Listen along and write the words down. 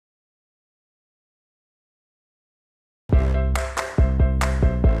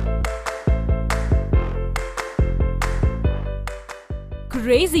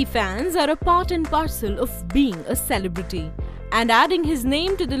Crazy fans are a part and parcel of being a celebrity. And adding his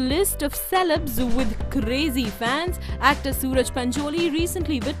name to the list of celebs with crazy fans, actor Sooraj Pancholi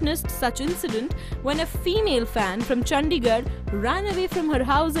recently witnessed such incident when a female fan from Chandigarh ran away from her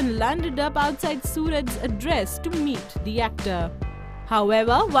house and landed up outside Sooraj's address to meet the actor.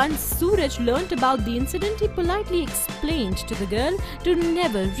 However, once Sooraj learnt about the incident, he politely explained to the girl to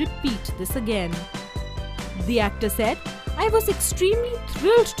never repeat this again. The actor said, "I was extremely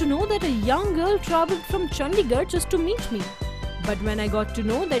thrilled to know that a young girl travelled from Chandigarh just to meet me. But when I got to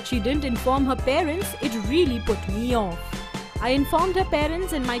know that she didn't inform her parents, it really put me off. I informed her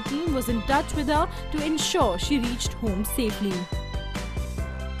parents and my team was in touch with her to ensure she reached home safely."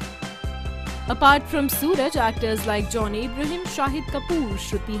 Apart from Sooraj, actors like John Abraham, Shahid, Kapoor,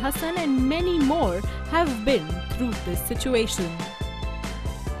 Shruti Haasan and many more have been through this situation.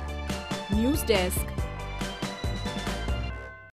 News Desk.